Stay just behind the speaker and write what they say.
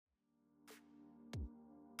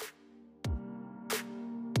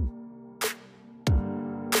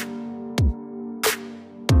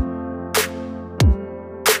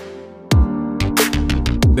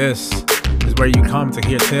This is where you come to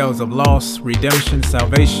hear tales of loss, redemption,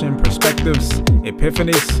 salvation, perspectives,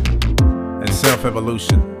 epiphanies, and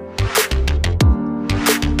self-evolution.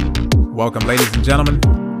 Welcome, ladies and gentlemen,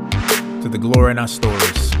 to the glory in our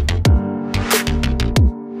stories.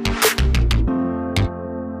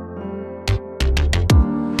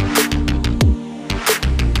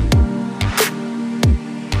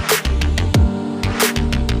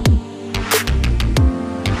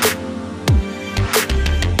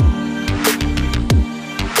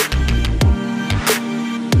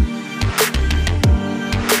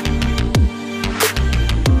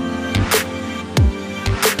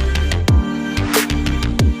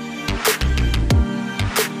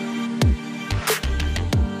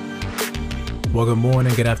 Well, good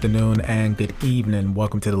morning, good afternoon, and good evening.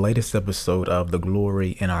 Welcome to the latest episode of The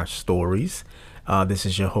Glory in Our Stories. This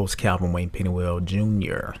is your host, Calvin Wayne Pennywell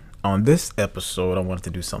Jr. On this episode, I wanted to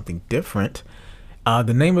do something different.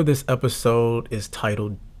 The name of this episode is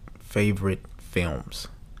titled Favorite Films.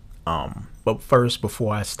 But first,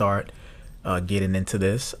 before I start getting into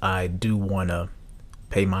this, I do want to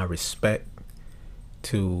pay my respect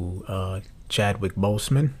to Chadwick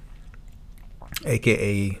Boseman,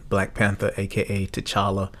 aka Black Panther, aka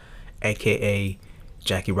T'Challa, aka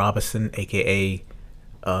Jackie Robinson, aka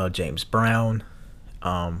James Brown,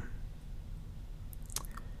 aka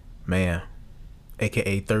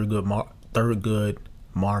Thurgood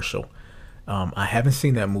Marshall. I haven't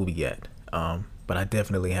seen that movie yet, but I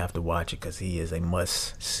definitely have to watch it because he is a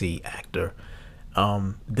must-see actor.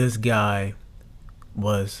 This guy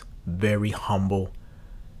was very humble,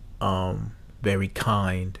 very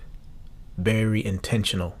kind, very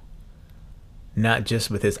intentional, not just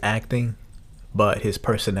with his acting, but his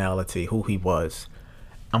personality, who he was.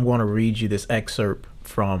 I'm going to read you this excerpt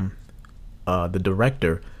from the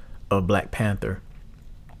director of Black Panther.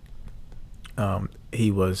 He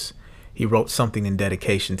wrote something in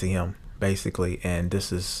dedication to him, basically, and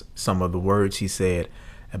this is some of the words he said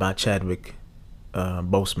about Chadwick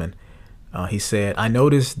Boseman. He said, "I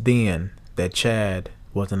noticed then that Chad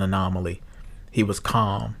was an anomaly. He was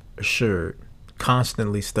calm, assured,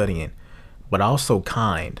 constantly studying, but also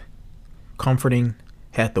kind, comforting,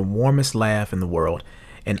 had the warmest laugh in the world,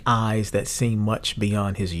 and eyes that seemed much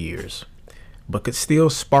beyond his years, but could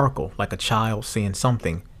still sparkle like a child seeing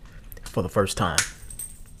something for the first time."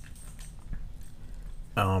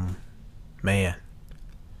 Man,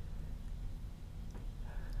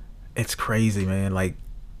 it's crazy, man. Like,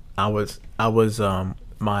 I was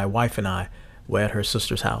my wife and I were at her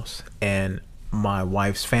sister's house, and my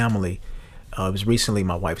wife's family, it was recently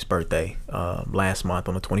my wife's birthday, last month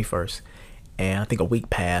on the 21st, and I think a week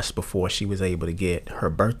passed before she was able to get her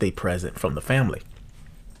birthday present from the family.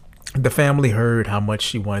 The family heard how much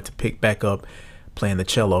she wanted to pick back up playing the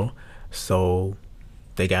cello, so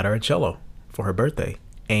they got her a cello for her birthday,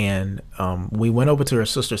 and we went over to her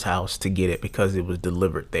sister's house to get it because it was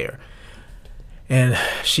delivered there, and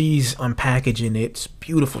she's unpackaging it. It's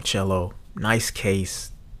beautiful cello, nice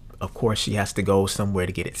case. Of course, she has to go somewhere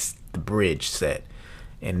to get the bridge set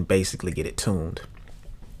and basically get it tuned,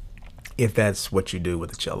 if that's what you do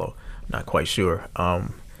with the cello. I'm not quite sure.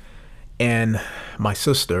 And my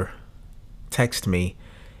sister texted me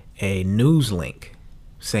a news link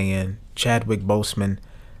saying Chadwick Boseman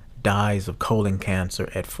dies of colon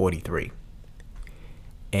cancer at 43.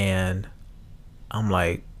 And I'm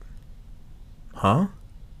like, huh?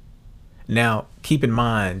 Now, keep in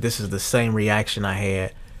mind, this is the same reaction I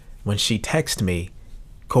had when she texted me,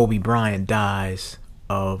 Kobe Bryant dies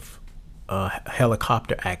of a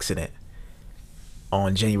helicopter accident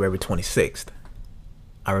on January 26th.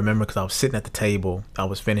 I remember because I was sitting at the table, I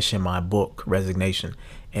was finishing my book, Resignation,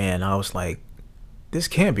 and I was like, this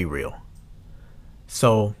can't be real.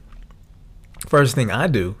 So, first thing I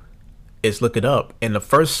do is look it up, and the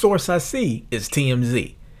first source I see is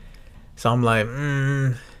TMZ. So I'm like,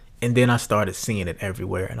 and then I started seeing it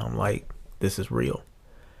everywhere, and I'm like, this is real.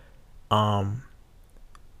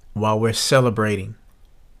 While we're celebrating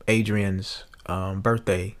Adrian's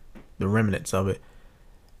birthday, the remnants of it,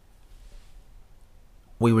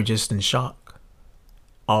 we were just in shock.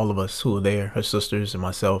 All of us who were there, her sisters and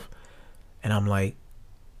myself, and I'm like,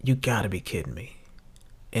 you gotta be kidding me.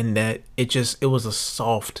 And that it was a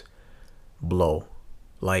soft blow.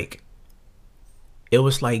 Like, it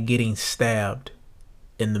was like getting stabbed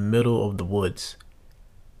in the middle of the woods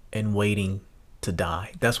and waiting to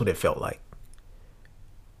die. That's what it felt like.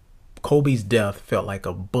 Kobe's death felt like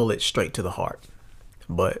a bullet straight to the heart.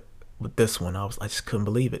 But with this one, I just couldn't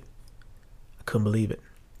believe it. I couldn't believe it.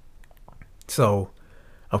 So,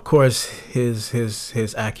 of course, his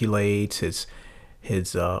accolades,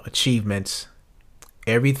 his achievements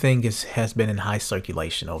Everything has been in high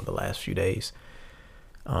circulation over the last few days,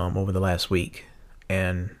 over the last week,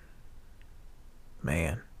 and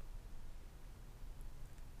man,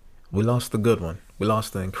 we lost a good one. We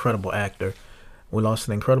lost an incredible actor. We lost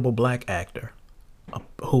an incredible black actor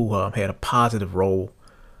who had a positive role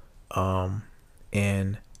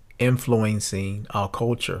in influencing our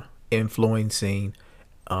culture, influencing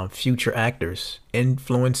future actors,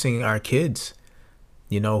 influencing our kids,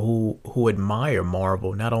 who admire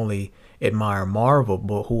Marvel, not only admire Marvel,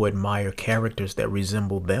 but who admire characters that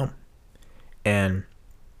resemble them. And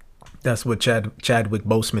that's what Chadwick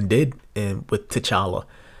Boseman did with T'Challa.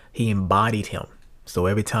 He embodied him. So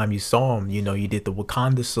every time you saw him, you did the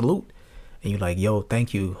Wakanda salute, and you're like, "Yo,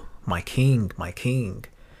 thank you, my king, my king,"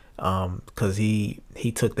 because he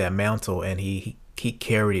took that mantle and he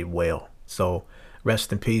carried it well. So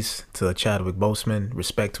rest in peace to Chadwick Boseman.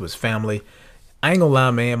 Respect to his family. I ain't gonna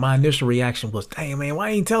lie, man. My initial reaction was, "Dang, man, why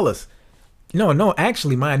you ain't tell us?" No.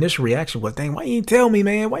 Actually, my initial reaction was, "Dang, why you ain't tell me,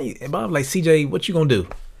 man? Why?" And I was like, "CJ, what you gonna do?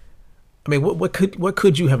 I mean, what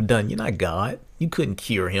could you have done? You're not God. You couldn't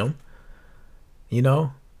cure him, you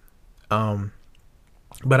know."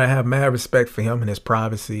 But I have mad respect for him and his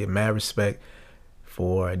privacy, and mad respect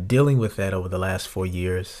for dealing with that over the last 4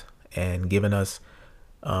 years and giving us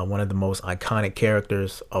one of the most iconic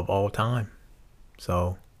characters of all time.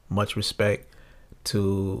 So much respect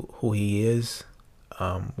to who he is,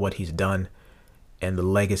 what he's done, and the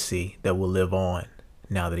legacy that will live on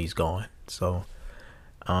now that he's gone. So,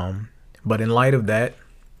 but in light of that,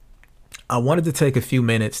 I wanted to take a few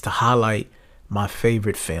minutes to highlight my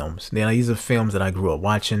favorite films. Now, these are films that I grew up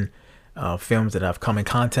watching, films that I've come in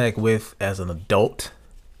contact with as an adult.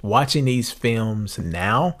 Watching these films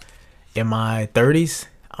now in my 30s,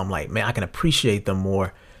 I'm like, man, I can appreciate them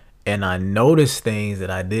more. And I notice things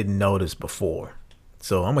that I didn't notice before.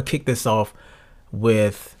 So I'm going to kick this off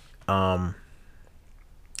with, I'm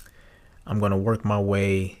going to work my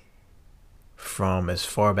way from as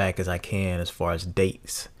far back as I can as far as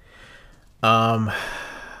dates.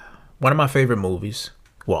 One of my favorite movies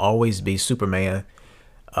will always be Superman,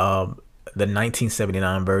 the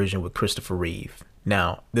 1979 version with Christopher Reeve.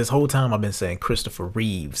 Now, this whole time I've been saying Christopher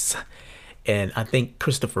Reeves, and I think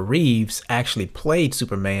Christopher Reeves actually played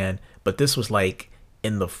Superman, but this was like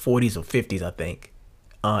in the 40s or 50s, I think.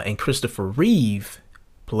 And Christopher Reeve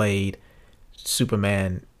played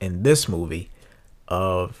Superman in this movie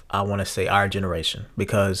of, I want to say, our generation,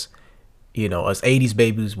 because, us 80s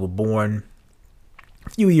babies were born a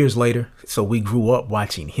few years later, so we grew up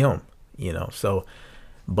watching him, so,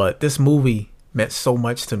 but this movie meant so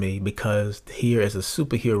much to me because here is a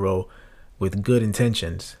superhero with good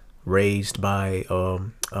intentions, raised by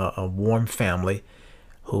a warm family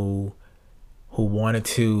who wanted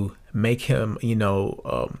to make him,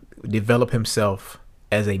 develop himself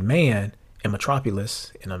as a man in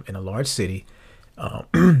Metropolis, in a large city,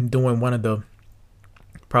 doing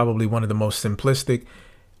probably one of the most simplistic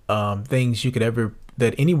things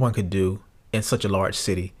that anyone could do in such a large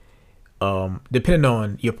city, depending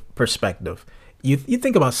on your perspective. You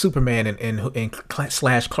think about Superman and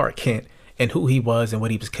slash Clark Kent and who he was and what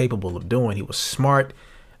he was capable of doing. He was smart,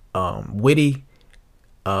 witty,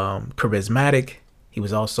 charismatic. He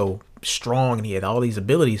was also strong, and he had all these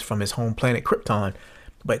abilities from his home planet Krypton.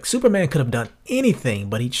 But Superman could have done anything,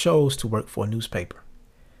 but he chose to work for a newspaper.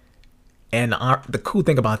 And the cool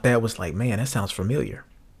thing about that was like, man, that sounds familiar.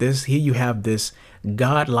 Here you have this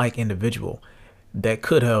godlike individual that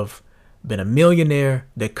could have been a millionaire,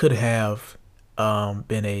 that could have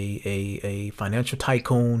been a financial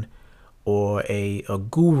tycoon or a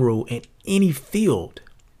guru in any field,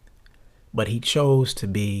 but he chose to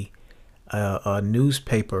be a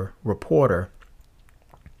newspaper reporter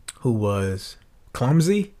who was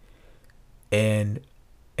clumsy and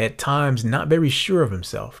at times not very sure of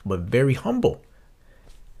himself, but very humble.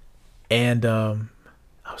 And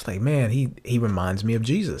I was like, man, he reminds me of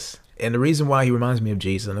Jesus. And the reason why he reminds me of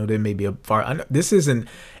Jesus, I know there may be this isn't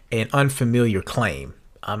an unfamiliar claim.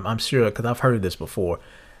 I'm sure, because I've heard this before.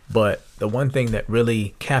 But the one thing that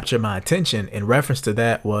really captured my attention in reference to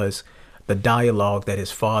that was the dialogue that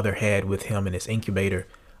his father had with him in his incubator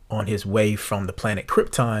on his way from the planet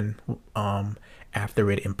Krypton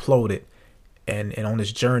after it imploded and on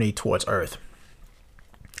his journey towards Earth.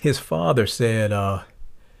 His father said,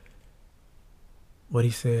 what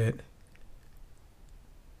he said?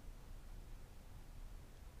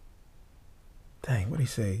 Dang, what did he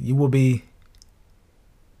say? You will be,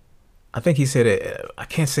 I think he said it, I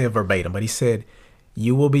can't say it verbatim, but he said,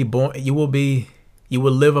 you will live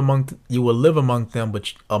among them,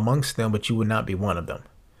 but amongst them, but you will not be one of them.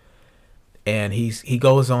 And he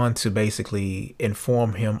goes on to basically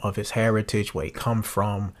inform him of his heritage, where he comes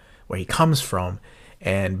from,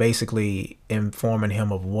 and basically informing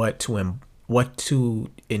him of what to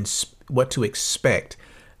expect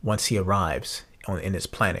once he arrives in his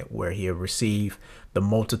planet, where he'll receive the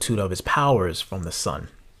multitude of his powers from the sun.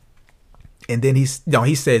 And then he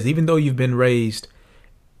says, even though you'll be raised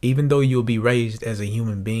as a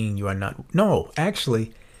human being, you are not. No,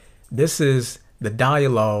 actually, this is the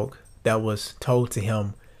dialogue that was told to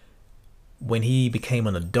him when he became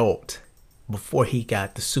an adult, before he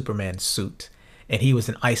got the Superman suit. And he was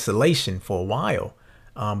in isolation for a while,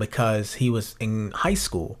 because he was in high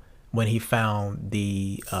school when he found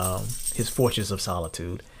his Fortress of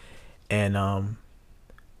Solitude. And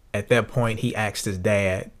at that point, he asked his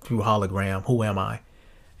dad through hologram, "Who am I?"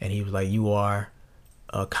 And he was like, "You are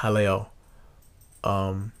Kal-El,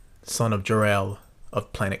 son of Jor-El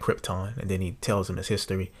of planet Krypton." And then he tells him his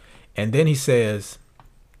history. And then he says,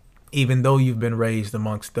 even though you've been raised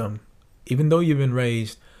amongst the human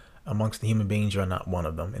beings, you're not one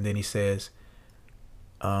of them. And then he says,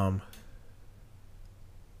 what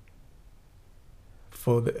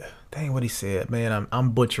he said, man,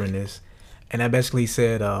 I'm butchering this. And I basically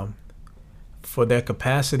said, for their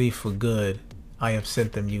capacity for good, I have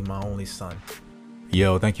sent them you, my only son.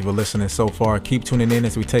 Yo, thank you for listening so far. Keep tuning in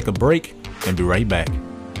as we take a break, and be right back.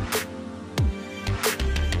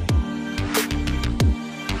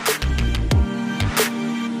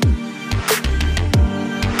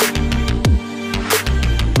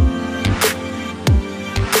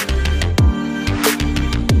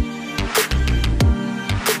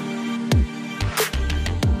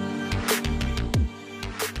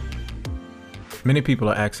 Many people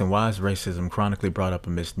are asking, why is racism chronically brought up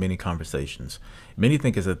amidst many conversations? Many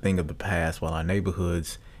think it's a thing of the past, while our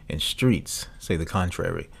neighborhoods and streets say the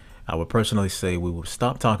contrary. I would personally say we will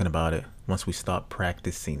stop talking about it once we stop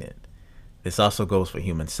practicing it. This also goes for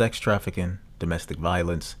human sex trafficking, domestic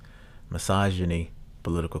violence, misogyny,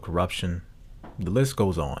 political corruption. The list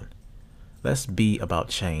goes on. Let's be about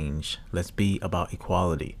change. Let's be about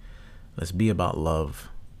equality. Let's be about love.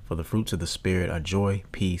 For the fruits of the Spirit are joy,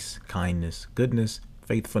 peace, kindness, goodness,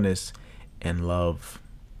 faithfulness, and love.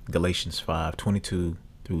 Galatians 5:22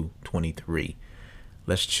 through 23.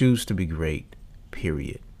 Let's choose to be great,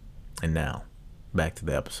 period. And now, back to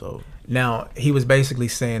the episode. Now, he was basically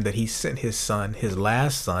saying that he sent his son,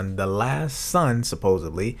 the last son,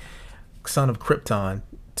 supposedly, son of Krypton,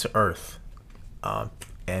 to Earth.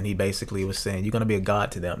 And he basically was saying, you're going to be a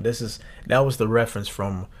god to them. That was the reference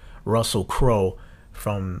from Russell Crowe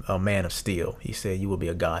from Man of Steel. He said, you will be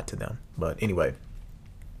a god to them. But anyway,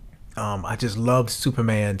 I just loved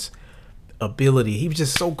Superman's ability. He was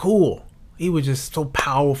just so cool. He was just so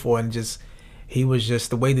powerful, and he was just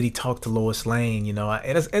the way that he talked to Lois Lane. You know,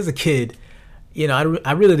 as a kid, you know,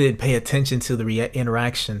 I really didn't pay attention to the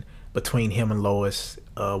interaction between him and Lois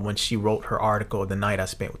when she wrote her article, The Night I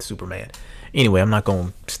Spent with Superman. Anyway, I'm not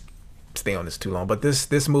going to stay on this too long, but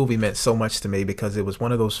this movie meant so much to me because it was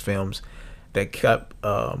one of those films that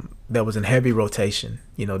that was in heavy rotation,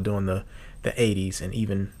 you know, during the 80s and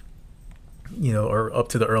even, you know, or up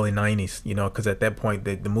to the early 90s, you know, because at that point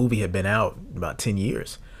the movie had been out about 10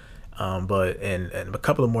 years. But a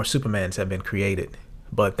couple of more Supermans have been created,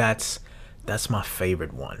 but that's my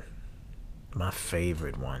favorite one.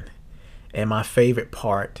 And my favorite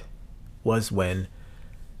part was when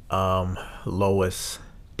Lois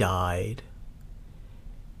died,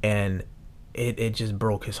 and it just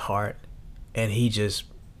broke his heart, and he just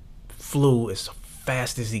flew as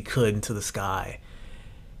fast as he could into the sky,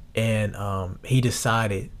 and he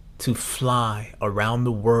decided to fly around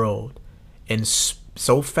the world, and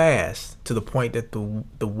so fast to the point that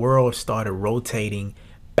the world started rotating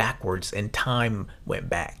backwards and time went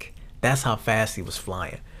back. That's how fast he was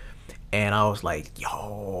flying. And I was like,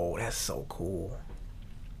 yo, that's so cool.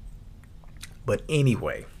 But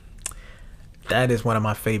anyway, that is one of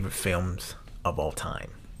my favorite films of all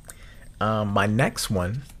time. My next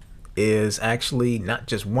one is actually not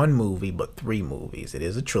just one movie, but 3 movies. It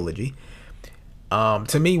is a trilogy.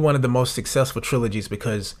 To me, one of the most successful trilogies,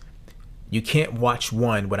 because you can't watch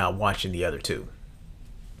one without watching the other 2.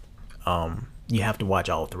 You have to watch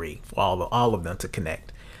all 3, all of them to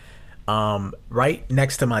connect. Right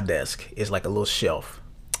next to my desk is like a little shelf,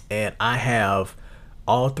 and I have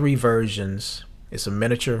all 3 versions. It's a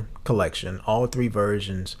miniature collection, all 3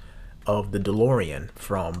 versions of the DeLorean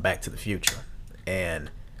from Back to the Future. And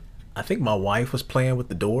I think my wife was playing with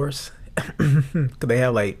the doors because they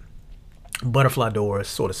have like butterfly doors,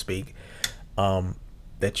 so to speak,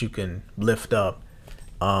 that you can lift up.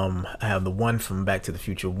 I have the one from Back to the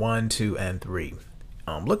Future 1, 2, and 3.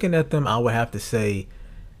 Looking at them, I would have to say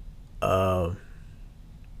uh,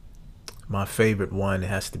 my favorite one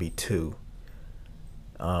has to be two,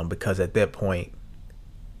 because at that point,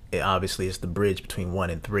 it obviously is the bridge between one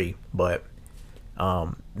and three. But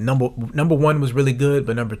number one was really good,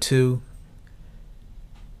 but number two,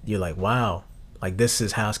 you're like, wow, like this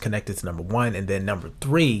is how it's connected to number one. And then number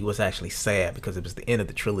three was actually sad because it was the end of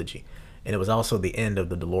the trilogy, and it was also the end of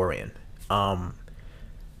the DeLorean. Um,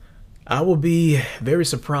 I will be very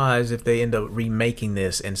surprised if they end up remaking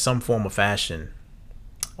this in some form of fashion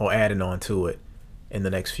or adding on to it in the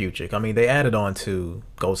next future. I mean, they added on to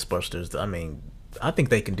Ghostbusters. I mean, I think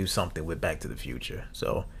they can do something with Back to the Future.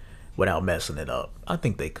 So, without messing it up, I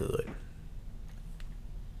think they could.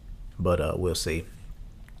 But we'll see.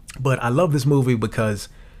 But I love this movie because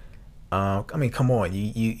I mean, come on,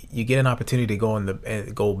 you get an opportunity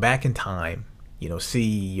to go back in time, see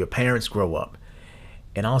your parents grow up,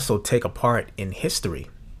 and also take a part in history.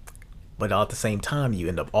 But at the same time, you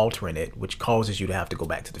end up altering it, which causes you to have to go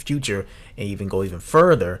back to the future and even go even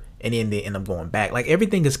further, and then they end up going back. Like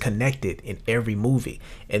everything is connected in every movie,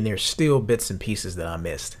 and there's still bits and pieces that I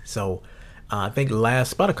missed. So I think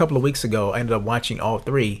about a couple of weeks ago, I ended up watching all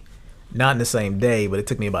three, not in the same day, but it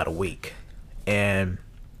took me about a week, and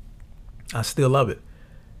I still love it.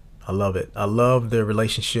 I love it. I love the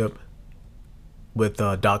relationship with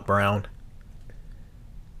Doc Brown.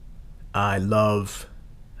 I love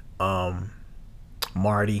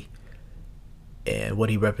Marty and what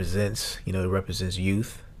he represents. He represents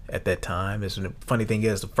youth at that time. The funny thing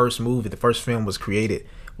is, the first film was created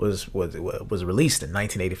was released in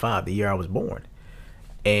 1985, the year I was born,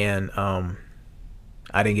 and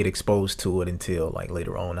I didn't get exposed to it until like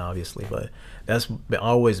later on, obviously. But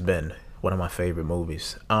always been one of my favorite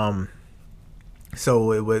movies.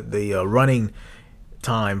 So the running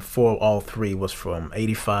time for all three was from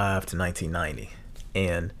 85 to 1990,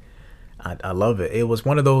 and I love it. It was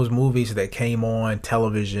one of those movies that came on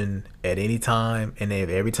television at any time, and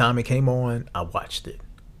every time it came on, I watched it.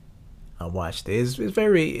 It's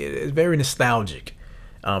very nostalgic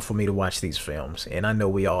for me to watch these films, and I know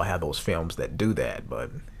we all have those films that do that,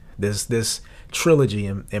 but this trilogy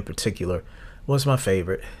in particular was my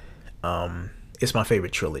favorite. It's my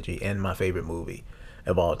favorite trilogy and my favorite movie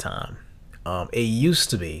of all time. It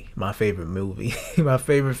used to be my favorite movie. My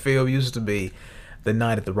favorite film used to be The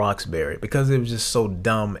Night at the Roxbury because it was just so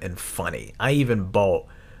dumb and funny. I even bought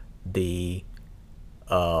the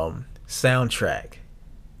soundtrack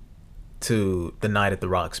to The Night at the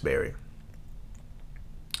Roxbury.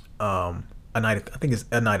 I think it's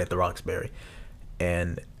A Night at the Roxbury,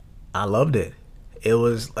 and I loved it. It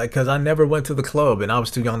was like, because I never went to the club, and I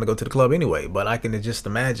was too young to go to the club anyway. But I can just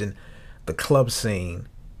imagine the club scene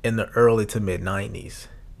in the early to mid '90s,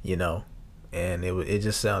 and it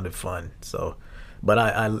just sounded fun. So,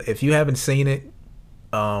 but if you haven't seen it,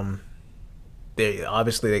 they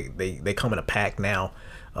obviously they come in a pack now,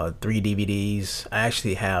 3 DVDs. I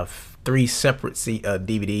actually have 3 separate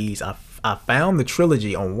DVDs. I found the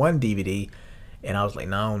trilogy on one DVD, and I was like,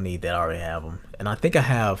 no, I don't need that. I already have them, and I think I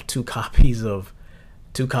have two copies of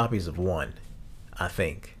one, I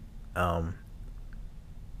think, and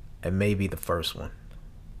maybe the first one.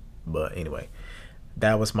 But anyway,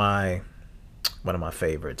 that was one of my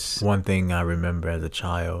favorites. One thing I remember as a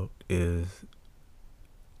child is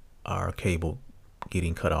our cable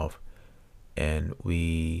getting cut off, and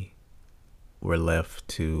we were left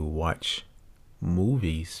to watch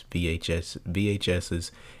movies,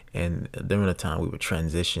 VHSs, and during the time we were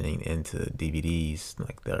transitioning into DVDs,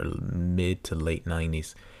 like the mid to late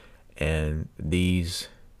 90s, and these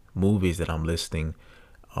movies that I'm listing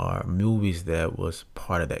are movies that was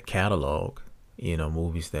part of that catalog,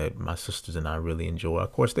 movies that my sisters and I really enjoy.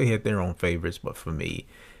 Of course, they had their own favorites, but for me,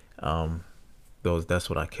 that's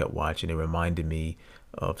what I kept watching. It reminded me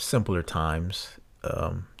of simpler times,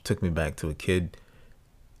 took me back to a kid,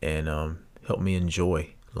 and helped me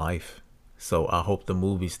enjoy life. So I hope the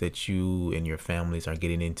movies that you and your families are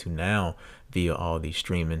getting into now via all these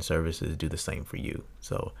streaming services do the same for you.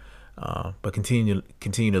 So, but continue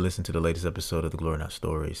to listen to the latest episode of the Glory Not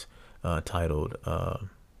Stories, titled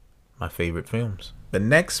My Favorite Films. The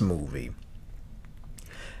next movie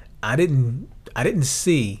I didn't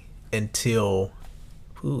see until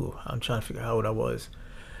I'm trying to figure out how old I was.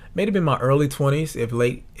 Maybe in my early 20s,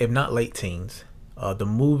 if not late teens. The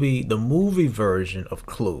movie version of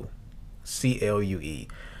Clue, CLUE.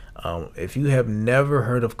 If you have never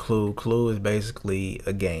heard of Clue, Clue is basically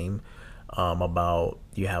a game about,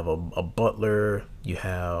 you have a butler, you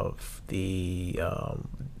have the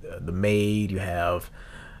maid, you have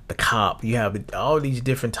the cop, you have all these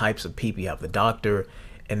different types of people. You have the doctor,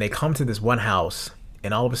 and they come to this one house,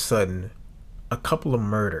 and all of a sudden, a couple of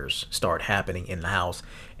murders start happening in the house,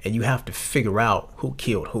 and you have to figure out who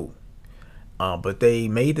killed who. But they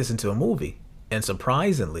made this into a movie, and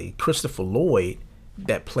surprisingly, Christopher Lloyd,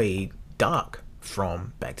 that played Doc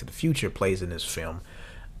from Back to the Future, plays in this film.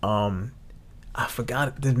 I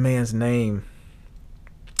forgot the man's name,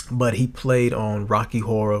 but he played on Rocky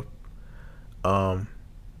Horror. What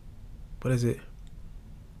is it?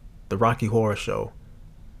 The Rocky Horror Show.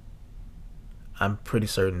 I'm pretty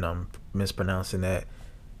certain I'm mispronouncing that.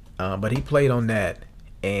 But he played on that,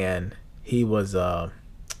 and he was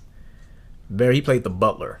he played the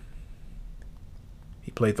butler.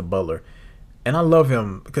 He played the butler, and I love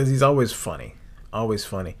him because he's always funny,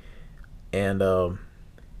 and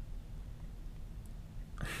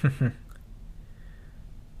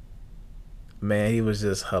man, he was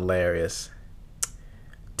just hilarious.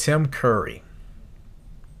 Tim Curry.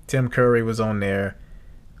 Tim Curry was on there.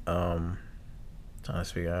 Trying to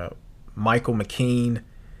figure out Michael McKean.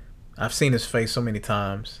 I've seen his face so many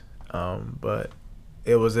times, but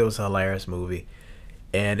it was a hilarious movie,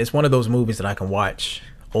 and it's one of those movies that I can watch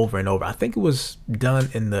over and over. I think it was done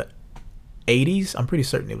in the 80s. I'm pretty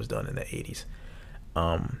certain it was done in the 80s.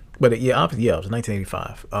 But it was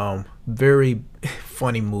 1985. Very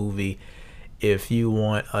funny movie. If you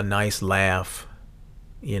want a nice laugh,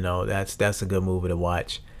 that's a good movie to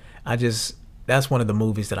watch. That's one of the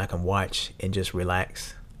movies that I can watch and just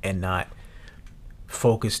relax and not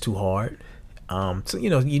focus too hard. So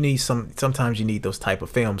you need sometimes you need those type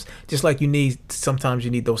of films, just like sometimes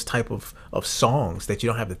you need those type of songs that you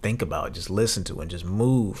don't have to think about, just listen to and just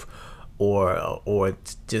move, or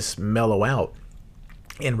just mellow out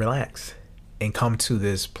and relax and come to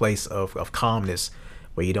this place of calmness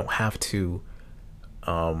where you don't have to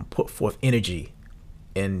put forth energy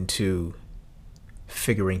into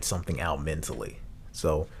figuring something out mentally.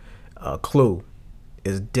 So Clue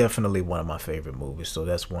is definitely one of my favorite movies. So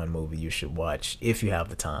that's one movie you should watch if you have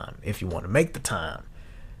the time, if you want to make the time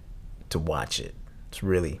to watch it. It's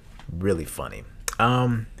really, really funny.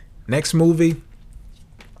 Next movie,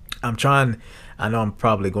 I know I'm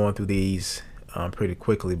probably going through these pretty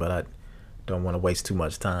quickly, but I don't want to waste too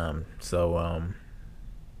much time.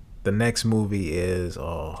 The next movie is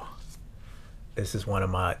this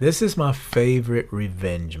is my favorite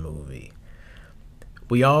revenge movie.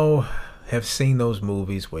 We all have seen those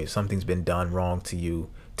movies where something's been done wrong to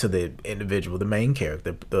the individual, the main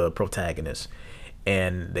character, the protagonist,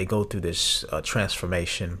 and they go through this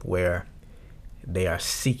transformation where they are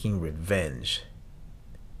seeking revenge,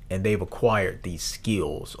 and they've acquired these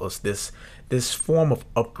skills or this form of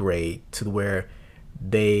upgrade to where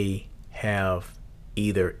they have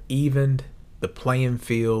either evened the playing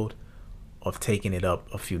field of taking it up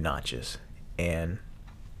a few notches. And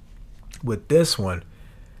with this one,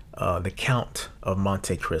 The Count of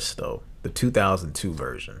Monte Cristo, the 2002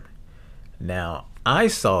 version. Now, I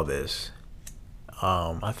saw this,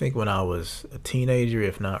 I think when I was a teenager,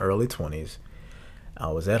 if not early 20s. I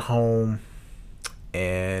was at home,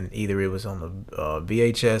 and either it was on the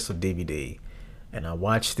VHS or DVD, and I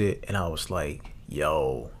watched it, and I was like,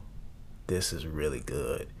 yo, this is really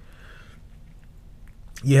good.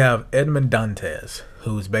 You have Edmond Dantes,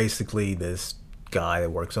 who's basically this guy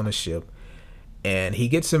that works on a ship, and he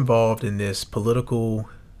gets involved in this political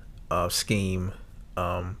scheme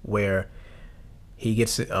where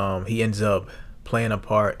he ends up playing a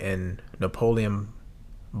part in Napoleon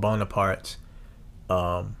Bonaparte's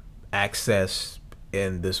access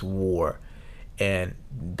in this war, and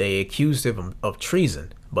they accused him of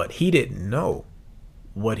treason, but he didn't know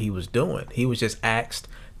what he was doing. He was just asked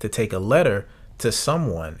to take a letter to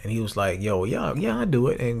someone, and he was like, yo, yeah, I do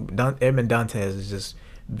it. And Edmond Dantes is just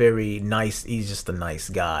very nice. He's just a nice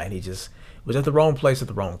guy, and he just was at the wrong place at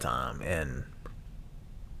the wrong time. And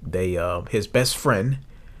they his best friend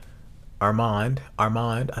Armand,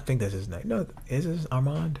 I think that's his name. No, is it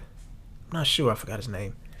Armand? I'm not sure, I forgot his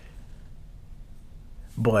name.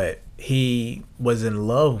 But he was in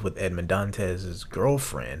love with Edmond Dantes'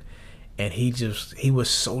 girlfriend, and he was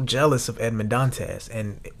so jealous of Edmond Dantes.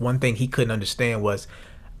 And one thing he couldn't understand was,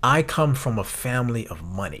 I come from a family of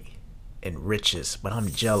money and riches, but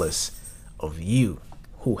I'm jealous of you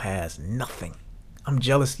who has nothing. I'm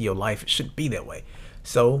jealous of your life. It shouldn't be that way.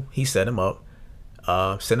 So he set him up.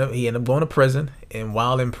 He ended up going to prison, and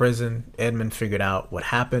while in prison, Edmond figured out what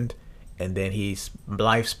happened, and then his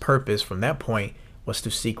life's purpose from that point was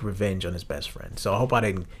to seek revenge on his best friend. So I hope I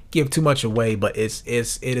didn't give too much away, but it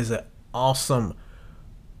is an awesome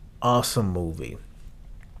movie.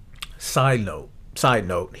 Side note, I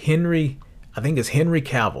think it's Henry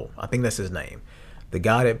Cavill. I think that's his name. The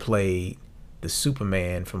guy that played the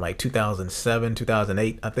Superman from like 2007,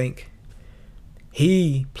 2008, I think.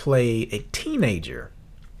 He played a teenager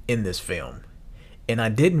in this film. And I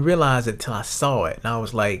didn't realize it till I saw it. And I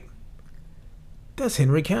was like, that's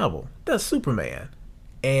Henry Cavill. That's Superman.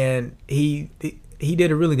 And he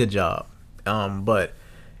did a really good job. But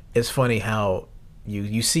it's funny how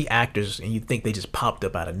you see actors and you think they just popped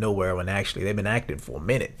up out of nowhere when actually they've been acting for a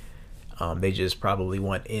minute. They just probably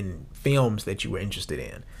weren't in films that you were interested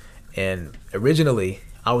in. And originally,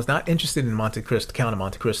 I was not interested in Count of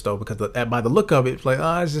Monte Cristo, because by the look of it, it's like,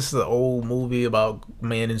 it's just an old movie about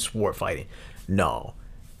men in sport fighting. No,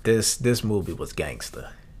 this movie was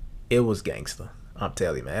gangster. It was gangster. I'm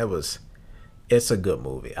telling you, man, it's a good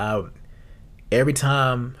movie. Every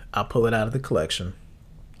time I pull it out of the collection,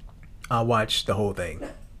 I watch the whole thing.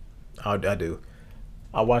 I do.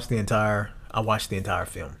 I watched the entire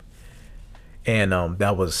film, and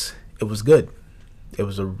it was good. It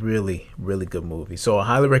was a really, really good movie. So I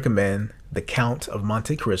highly recommend The Count of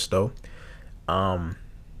Monte Cristo. Came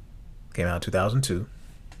out in 2002.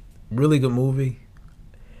 Really good movie.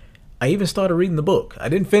 I even started reading the book. I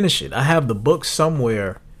didn't finish it. I have the book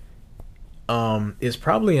somewhere. It's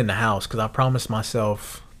probably in the house, because I promised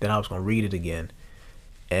myself that I was going to read it again.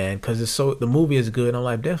 And because the movie is good, I'm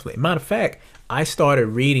like, definitely. Matter of fact, I started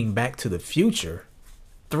reading Back to the Future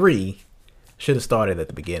 3. Should have started at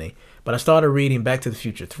the beginning. But I started reading Back to the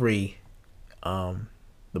Future 3, the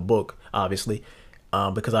book, obviously,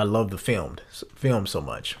 because I love the film so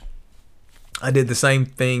much. I did the same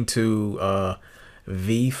thing to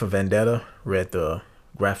V for Vendetta. Read the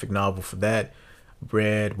graphic novel for that.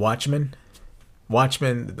 Read Watchmen.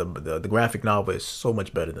 The graphic novel is so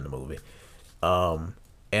much better than the movie.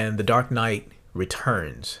 And The Dark Knight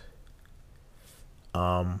Returns.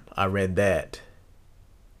 I read that,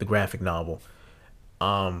 the graphic novel.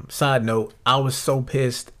 Side note, I was so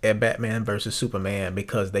pissed at Batman versus Superman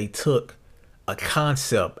because they took a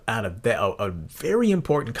concept out of that, a very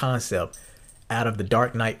important concept out of The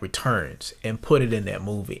Dark Knight Returns, and put it in that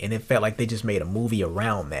movie. And it felt like they just made a movie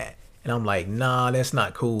around that. And I'm like, nah, that's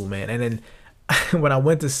not cool, man. And then when I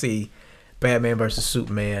went to see Batman versus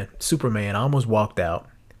Superman, I almost walked out.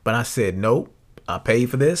 But I said, nope, I paid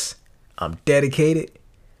for this. I'm dedicated.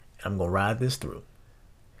 I'm going to ride this through.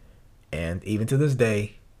 And even to this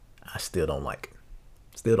day, I still don't like it.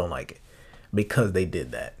 Still don't like it. Because they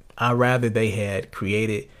did that. I'd rather they had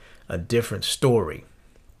created a different story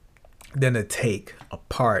than to take a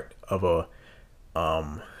part of a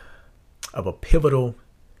pivotal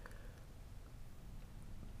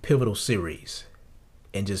series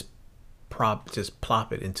and just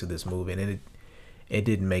plop it into this movie. And it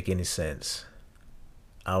didn't make any sense.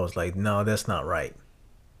 I was like, no, that's not right.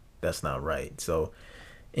 That's not right. So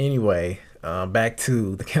anyway, back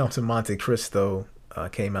to The Count of Monte Cristo.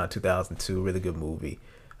 Came out 2002. Really good movie.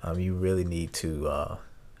 You really need to.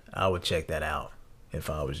 I would check that out if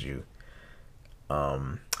I was you.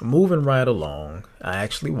 Moving right along, I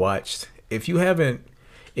actually watched. If you haven't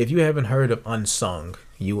heard of Unsung,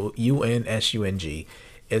 UNSUNG,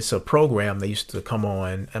 it's a program that used to come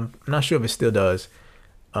on. I'm not sure if it still does.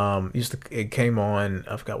 It came on.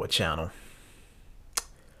 I forgot what channel.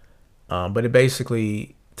 But it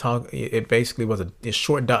basically was a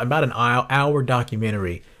short about an hour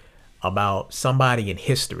documentary about somebody in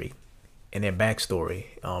history and their backstory.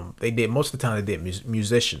 They did most of the time. They did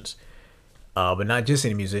musicians, but not just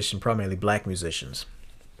any musician, primarily black musicians.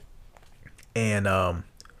 And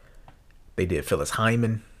they did Phyllis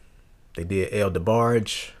Hyman. They did Elle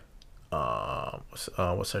DeBarge.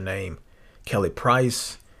 What's her name? Kelly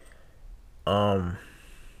Price. They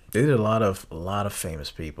did a lot of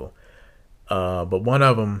famous people. But one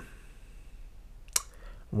of them,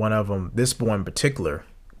 this boy in particular,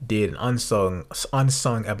 did an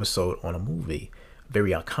unsung episode on a movie, a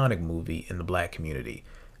very iconic movie in the black community.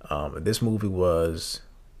 This movie was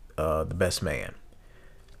The Best Man.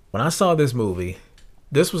 When I saw this movie,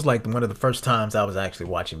 this was like one of the first times I was actually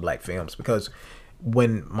watching black films, because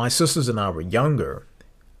when my sisters and I were younger,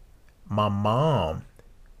 my mom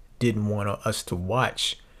didn't want us to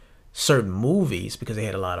watch certain movies because they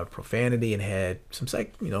had a lot of profanity and had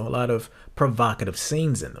a lot of provocative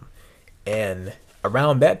scenes in them. And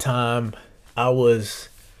around that time, I was,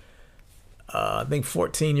 I think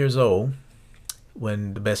 14 years old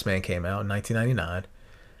when The Best Man came out in 1999.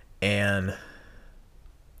 And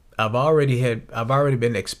I've already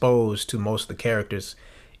been exposed to most of the characters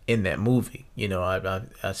in that movie. You know,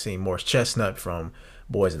 I've seen Morris Chestnut from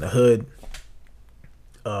Boys in the Hood,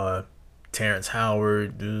 Terrence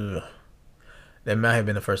Howard. That might have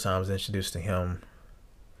been the first time I was introduced to him.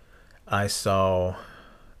 I saw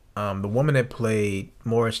The woman that played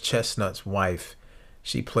Morris Chestnut's wife,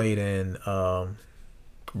 she played in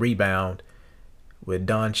Rebound with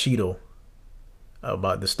Don Cheadle,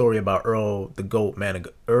 about the story about Earl the Goat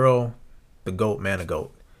Manigault.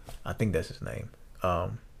 I think that's his name.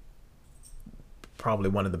 Probably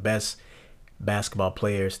one of the best basketball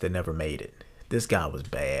players that never made it. This guy was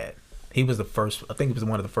bad. He was the first. I think he was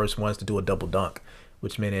one of the first ones to do a double dunk,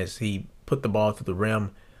 which meant is he put the ball through the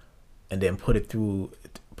rim and then put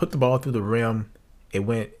the ball through the rim. It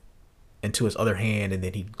went into his other hand and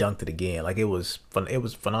then he dunked it again. Like, it was fun. It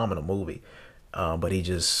was a phenomenal movie. But he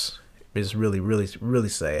just is really, really, really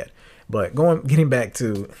sad. But getting back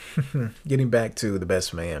to The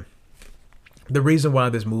Best Man. The reason why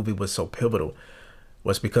this movie was so pivotal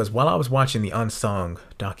was because while I was watching the Unsung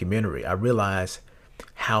documentary, I realized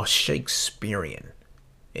how Shakespearean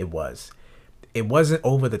it was. It wasn't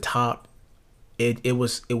over the top. It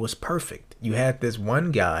was perfect. You had this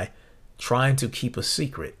one guy trying to keep a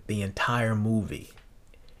secret the entire movie,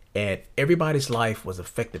 and everybody's life was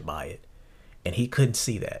affected by it, and he couldn't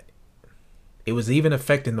see that. It was even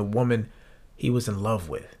affecting the woman he was in love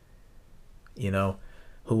with,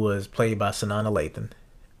 who was played by Sanaa Lathan,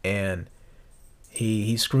 and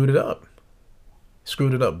he screwed it up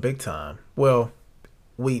big time. Well,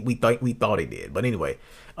 we thought he did, but anyway,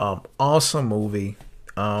 awesome movie.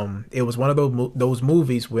 It was one of those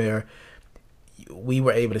movies where we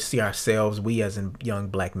were able to see ourselves, we as in young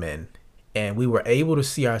black men, and we were able to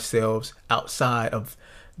see ourselves outside of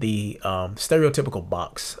the stereotypical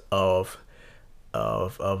box of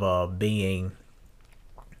being,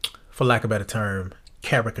 for lack of a better term,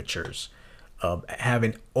 caricatures, of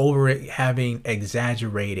having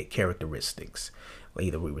exaggerated characteristics.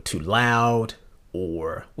 Either we were too loud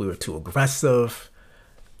or we were too aggressive.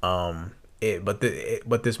 But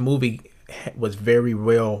this movie was very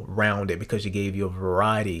well rounded because it gave you a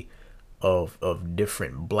variety of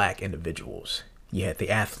different black individuals. You had the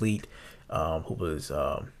athlete, who was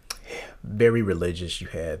very religious. You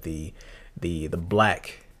had the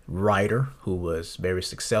black writer who was very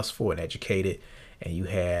successful and educated, and you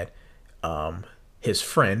had his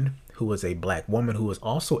friend who was a black woman who was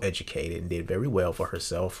also educated and did very well for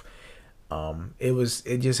herself. And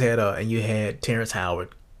you had Terrence Howard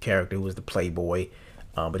character who was the playboy,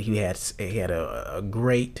 but he had a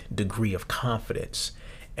great degree of confidence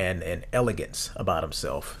and elegance about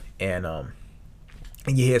himself, and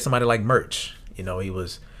you had somebody like Murch. He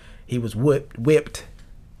was whipped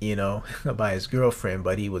by his girlfriend,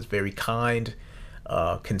 but he was very kind,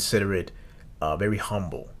 considerate, very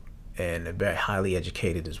humble, and very highly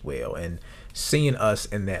educated as well. And seeing us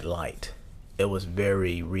in that light, it was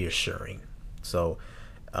very reassuring. So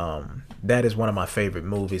that is one of my favorite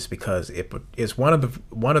movies because it's one of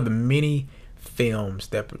the many films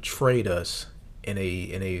that portrayed us in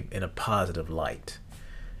a positive light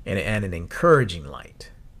and an encouraging light.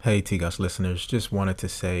 Hey, T-Gus listeners, just wanted to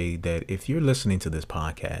say that if you're listening to this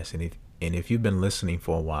podcast and if you've been listening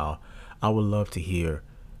for a while, I would love to hear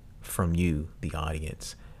from you, the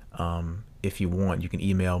audience. If you want, you can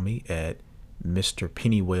email me at Mr.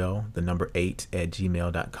 Pennywell, 8 at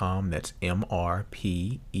gmail.com. That's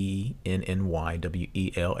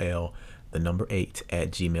MrPennywell, 8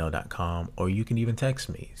 at gmail.com. Or you can even text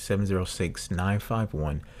me,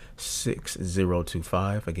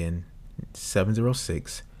 706-951-6025. Again,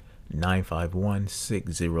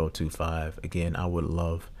 706-951-6025. Again, I would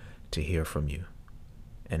love to hear from you.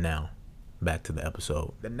 And now, back to the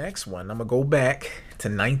episode. The next one, I'm going to go back to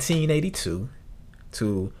 1982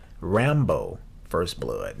 to Rambo: First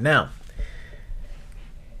Blood. Now,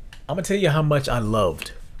 I'm going to tell you how much I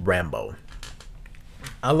loved Rambo.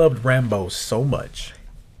 I loved Rambo so much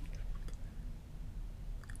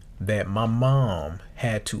that my mom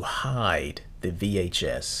had to hide the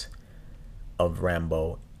VHS of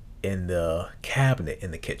Rambo in the cabinet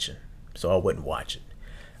in the kitchen so I wouldn't watch it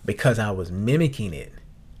because I was mimicking it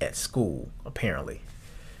at school, apparently.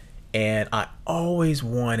 And I always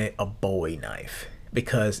wanted a Bowie knife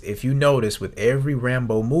because if you notice, with every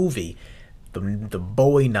Rambo movie, the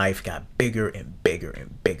Bowie knife got bigger and bigger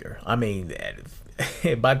and bigger. I mean,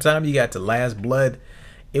 by the time you got to Last Blood,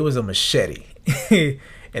 it was a machete.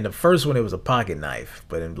 In the first one, it was a pocket knife,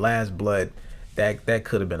 but in Last Blood, that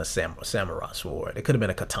could have been a samurai sword. It could have been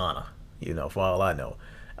a katana, for all I know.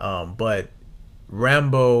 But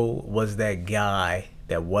Rambo was that guy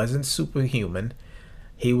that wasn't superhuman.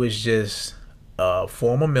 He was just a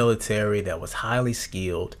former military that was highly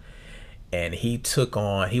skilled, and he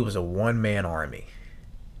was a one-man army.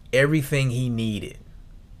 Everything he needed,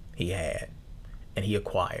 he had, and he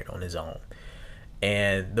acquired on his own.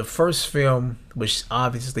 And the first film was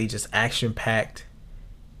obviously just action-packed,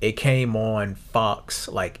 it came on Fox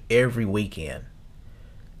like every weekend.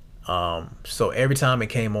 So every time it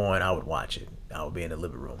came on, I would watch it. I would be in the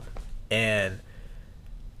living room, and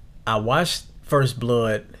I watched First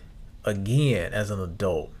Blood again as an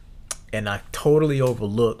adult, and I totally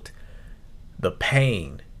overlooked the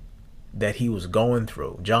pain that he was going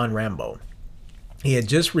through. John Rambo. He had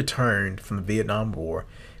just returned from the Vietnam War,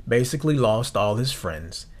 basically lost all his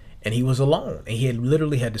friends, and he was alone. And he had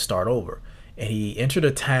literally had to start over. And he entered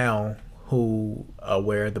a town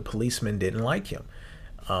where the policemen didn't like him.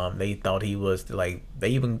 They thought he was like, they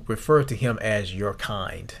even referred to him as your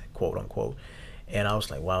kind, quote unquote. And I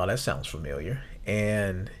was like, wow, that sounds familiar.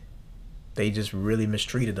 And they just really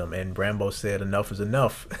mistreated him. And Rambo said, enough is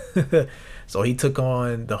enough. So he took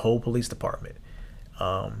on the whole police department.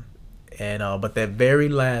 But that very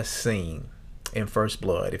last scene in First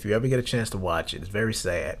Blood, if you ever get a chance to watch it, it's very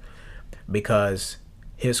sad because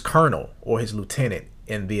his colonel or his lieutenant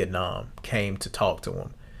in Vietnam came to talk to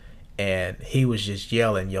him, and he was just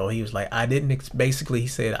yelling, yo. He was like, basically he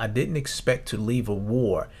said, I didn't expect to leave a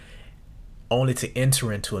war only to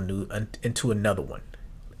enter into another one,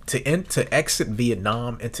 to exit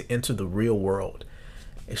Vietnam and to enter the real world.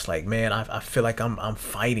 It's like, man, I feel like I'm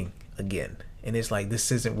fighting again. And it's like,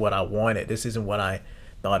 this isn't what I wanted. This isn't what I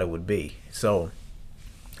thought it would be. So,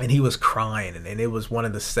 and he was crying, and it was one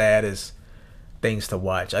of the saddest things to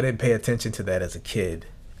watch. I didn't pay attention to that as a kid.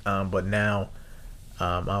 But now,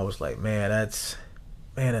 I was like, man, that's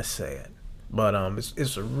sad. But,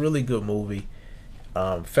 it's a really good movie.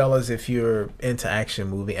 Fellas, if you're into action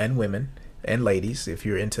movie, and women and ladies, if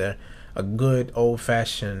you're into a good old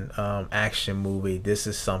fashioned, action movie, this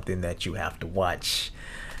is something that you have to watch.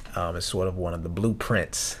 It's sort of one of the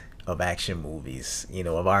blueprints of action movies,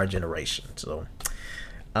 of our generation. So,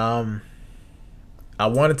 I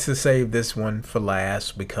wanted to save this one for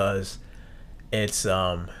last because it's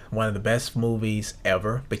one of the best movies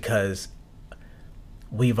ever, because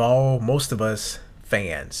most of us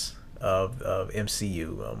fans of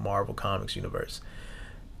MCU, Marvel Comics Universe,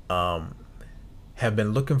 have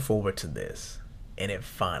been looking forward to this, and it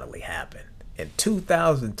finally happened. In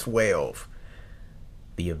 2012,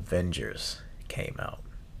 The Avengers came out.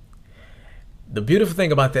 The beautiful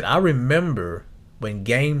thing about that, I remember when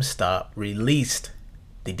GameStop released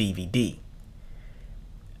the DVD.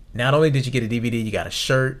 Not only did you get a DVD, you got a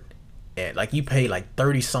shirt, and like you paid like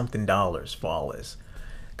 $30 something for all this,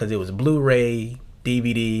 because it was Blu-ray,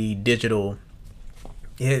 DVD, digital,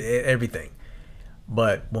 everything.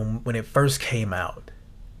 But when it first came out,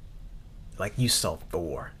 like, you saw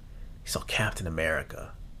Thor, you saw Captain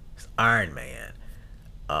America, Iron Man,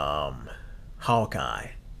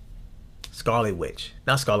 Hawkeye, Scarlet Witch.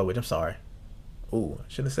 Not Scarlet Witch, I'm sorry. Ooh, I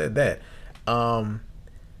should have said that.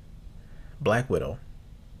 Black Widow.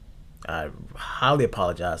 I highly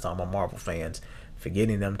apologize to all my Marvel fans for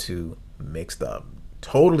getting them two mixed up.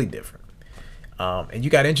 Totally different. And you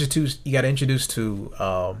got introduced to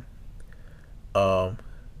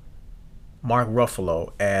Mark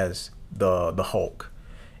Ruffalo as the Hulk.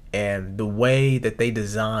 And the way that they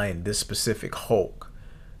designed this specific Hulk,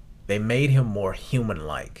 they made him more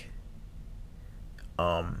human-like.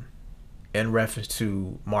 In reference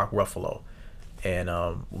to Mark Ruffalo and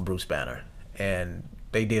Bruce Banner, and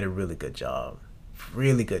they did a really good job.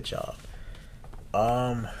 Really good job.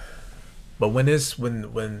 But when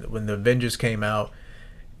the Avengers came out,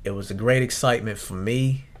 it was a great excitement for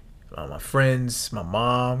me, my friends, my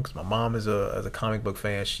mom, because my mom is a comic book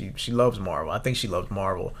fan. She loves Marvel. I think she loves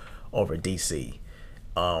Marvel over DC.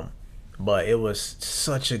 But it was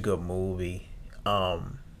such a good movie.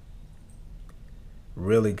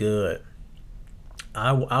 Really good.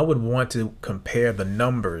 I would want to compare the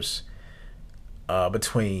numbers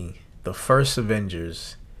between the first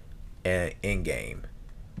Avengers and Endgame,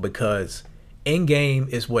 because Endgame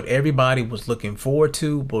is what everybody was looking forward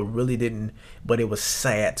to, but really didn't. But it was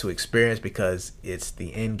sad to experience because it's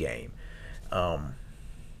the Endgame.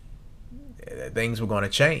 Things were going to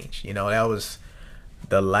change. That was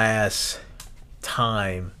the last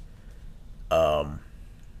time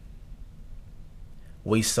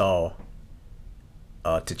we saw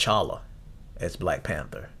T'Challa as Black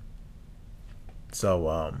Panther. So,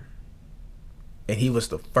 and he was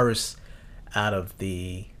the first out of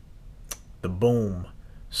the boom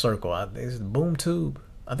circle. It's the boom tube.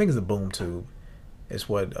 I think it's the boom tube. It's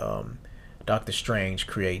what Doctor Strange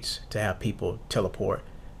creates to have people teleport.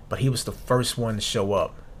 But he was the first one to show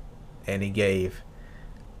up, and he gave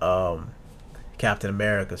Captain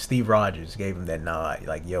America, Steve Rogers, gave him that nod,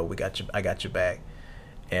 like, "Yo, I got your back."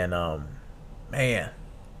 And man,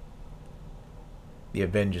 the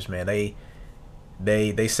Avengers, man, they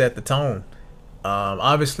set the tone.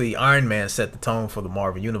 Obviously, Iron Man set the tone for the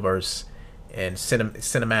Marvel Universe and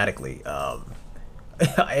cinematically.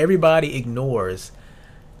 Everybody ignores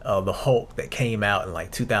the Hulk that came out in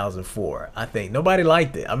like 2004. I think nobody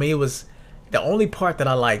liked it. I mean, it was the only part that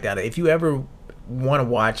I liked out of it. If you ever want to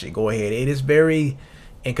watch it, go ahead. It is very,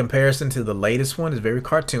 in comparison to the latest one, it's very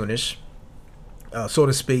cartoonish, so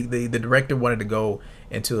to speak. The director wanted to go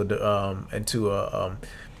into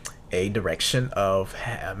a direction of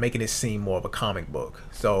making it seem more of a comic book.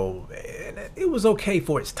 So it was okay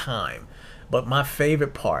for its time. But my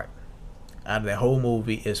favorite part out of the whole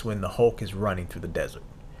movie is when the Hulk is running through the desert.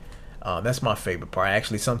 That's my favorite part. I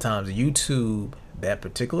actually sometimes YouTube that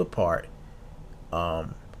particular part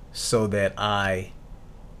so that I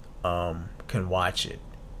can watch it,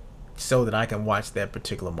 so that I can watch that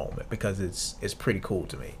particular moment, because it's pretty cool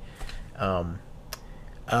to me.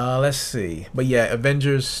 Let's see, but yeah,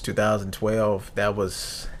 Avengers 2012. That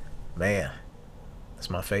was, man, that's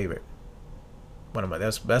my favorite.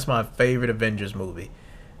 That's my favorite Avengers movie,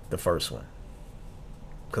 the first one,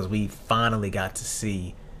 because we finally got to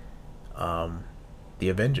see the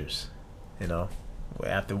Avengers. You know,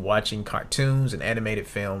 after watching cartoons and animated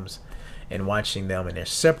films and watching them in their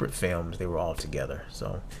separate films, they were all together.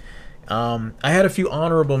 So I had a few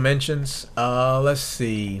honorable mentions. Let's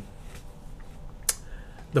see.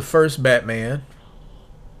 The first Batman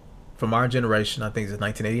from our generation, I think it's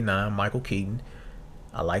 1989, Michael Keaton.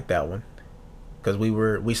 I like that one because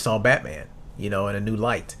we saw Batman, you know, in a new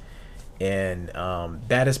light, and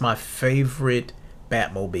that is my favorite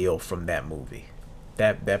Batmobile from that movie.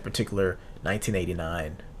 That particular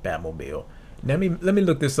 1989 Batmobile. Let me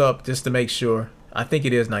look this up just to make sure. I think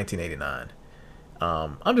it is 1989.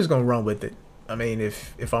 I'm just gonna run with it. I mean,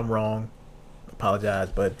 if I'm wrong, apologize,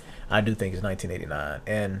 but I do think it's 1989.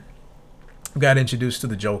 And got introduced to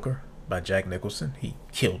the Joker by Jack Nicholson. He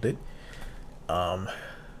killed it.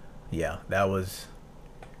 Yeah,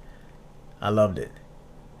 I loved it.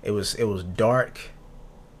 It was dark,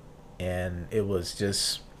 and it was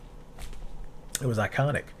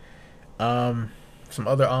iconic. Some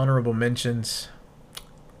other honorable mentions.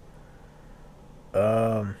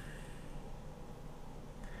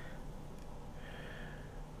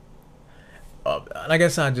 I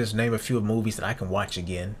guess I'll just name a few movies that I can watch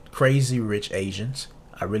again. Crazy Rich Asians.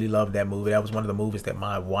 I really loved that movie. That was one of the movies that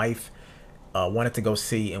my wife wanted to go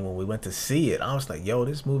see, and when we went to see it, I was like, "Yo,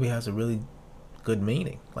 this movie has a really good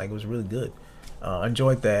meaning. Like, it was really good." I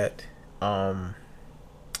enjoyed that.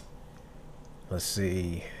 Let's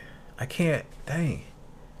see. I can't. Dang.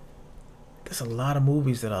 There's a lot of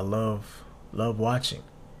movies that I love watching.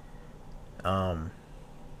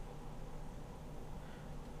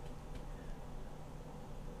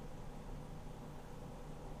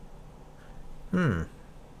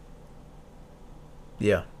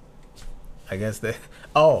 Yeah. I guess that.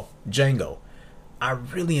 Oh, Django. I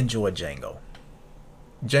really enjoyed Django.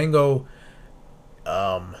 Django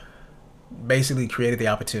basically created the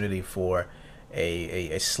opportunity for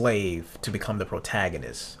a slave to become the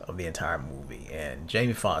protagonist of the entire movie, and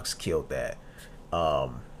Jamie Foxx killed that.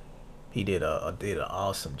 He did an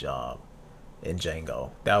awesome job in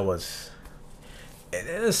Django. That was.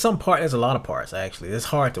 There's a lot of parts actually. It's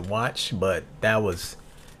hard to watch, but that was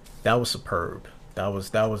superb. That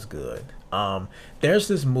was good. There's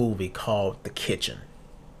this movie called The Kitchen.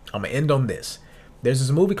 I'm gonna end on this. There's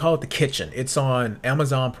this movie called The Kitchen. It's on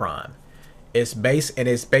Amazon Prime. It's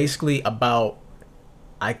basically about,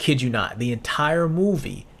 I kid you not, the entire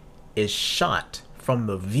movie is shot from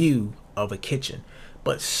the view of a kitchen,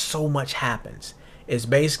 but so much happens. It's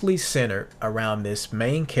basically centered around this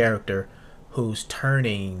main character who's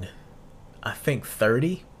turning, I think,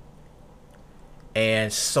 30,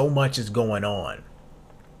 and so much is going on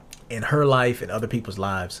in her life and other people's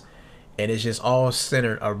lives, and it's just all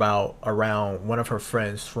centered around one of her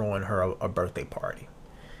friends throwing her a birthday party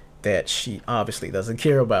that she obviously doesn't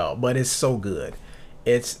care about, but it's so good.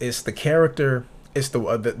 It's the character, it's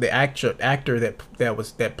the actor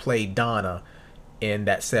that played Donna in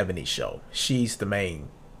that 70s show. She's the main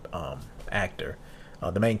actor,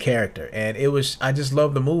 the main character, and I just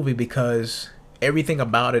love the movie because everything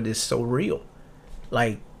about it is so real,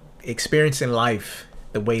 like experiencing life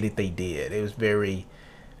the way that they did. It was very,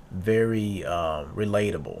 very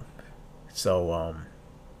relatable. So,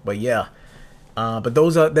 but yeah. But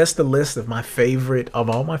that's the list of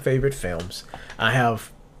all my favorite films. I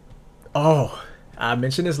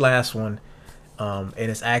mentioned this last one, and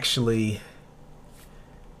it's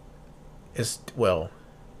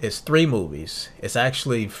 3 movies. It's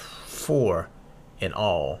actually 4 in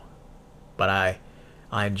all, but I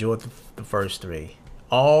enjoyed the first 3.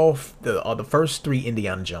 The first 3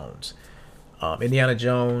 Indiana Jones. Indiana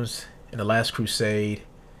Jones and the Last Crusade,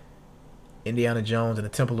 Indiana Jones and the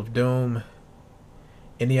Temple of Doom,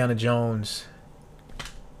 Indiana Jones.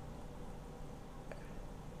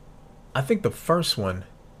 I think the first one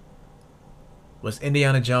was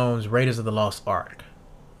Indiana Jones, Raiders of the Lost Ark.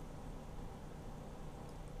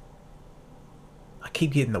 I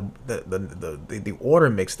keep getting the order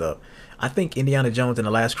mixed up. I think Indiana Jones and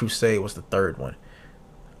the Last Crusade was the third one.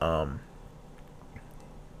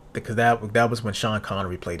 Because that was when Sean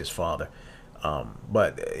Connery played his father.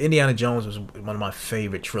 But Indiana Jones was one of my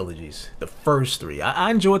favorite trilogies. The first three.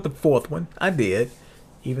 I enjoyed the fourth one. I did.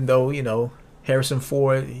 Even though, Harrison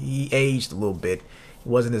Ford, he aged a little bit. It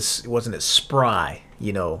wasn't as spry,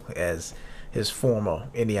 as his former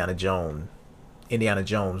Indiana Jones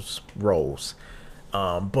roles.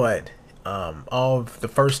 But all of the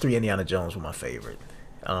first three Indiana Jones were my favorite.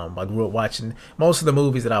 I grew up watching most of the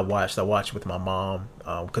movies that I watched with my mom,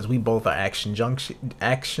 because we both are action junkies.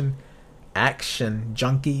 I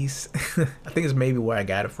think it's maybe where I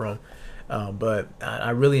got it from. But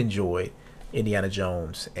I really enjoyed Indiana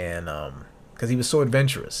Jones, and because he was so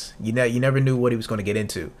adventurous. You never knew what he was going to get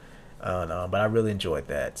into. But I really enjoyed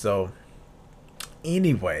that. So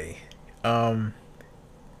anyway,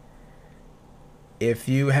 if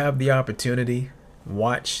you have the opportunity,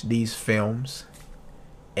 watch these films,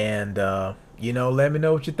 and let me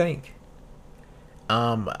know what you think.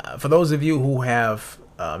 For those of you who have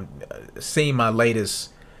seen my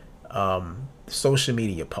latest social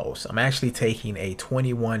media posts, I'm actually taking a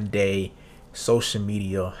 21-day social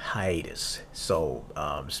media hiatus. So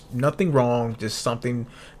nothing wrong, just something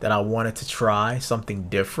that I wanted to try, something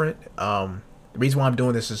different. The reason why I'm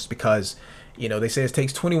doing this is because they say it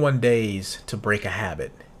takes 21 days to break a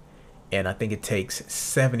habit, and I think it takes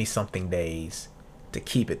 70 something days to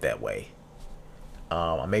keep it that way.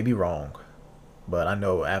 I may be wrong, but I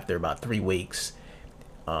know after about 3 weeks,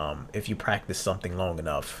 if you practice something long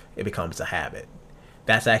enough, it becomes a habit.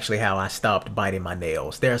 That's actually how I stopped biting my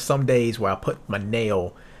nails. There are some days where I put my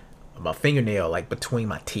fingernail like between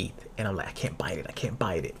my teeth, and I'm like, I can't bite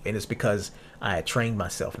it. And it's because I had trained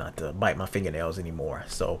myself not to bite my fingernails anymore.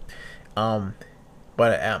 So, but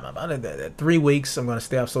about 3 weeks, I'm going to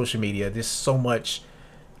stay off social media. There's so much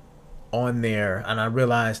on there, and I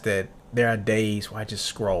realized that there are days where I just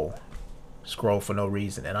scroll for no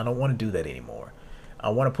reason, and I don't want to do that anymore. I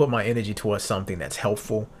want to put my energy towards something that's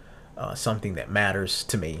helpful, something that matters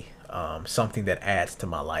to me, something that adds to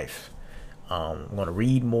my life. I'm going to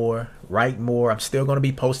read more, write more. I'm still going to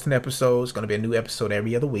be posting episodes. Going to be a new episode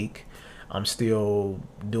every other week. I'm still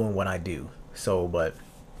doing what I do. So, but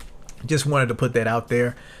just wanted to put that out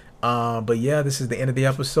there. But yeah, this is the end of the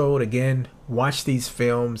episode. Again, watch these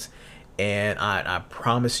films, and I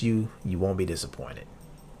promise you won't be disappointed.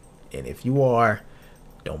 And if you are,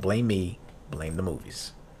 don't blame me, blame the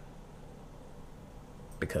movies.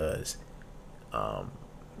 Because,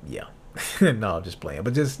 yeah. No, I'm just playing.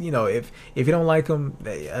 But just, if you don't like them,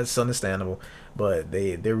 that's understandable. But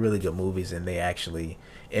they're really good movies, and they actually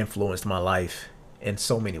influenced my life in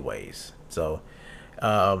so many ways. So,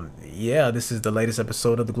 yeah, this is the latest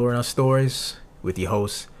episode of The Glory in Our Stories with your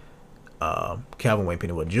host, Calvin Wayne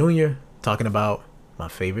Pennywood Jr., talking about my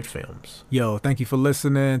favorite films. Yo, thank you for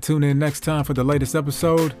listening. Tune in next time for the latest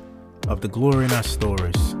episode of The Glory in Our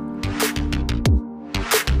Stories.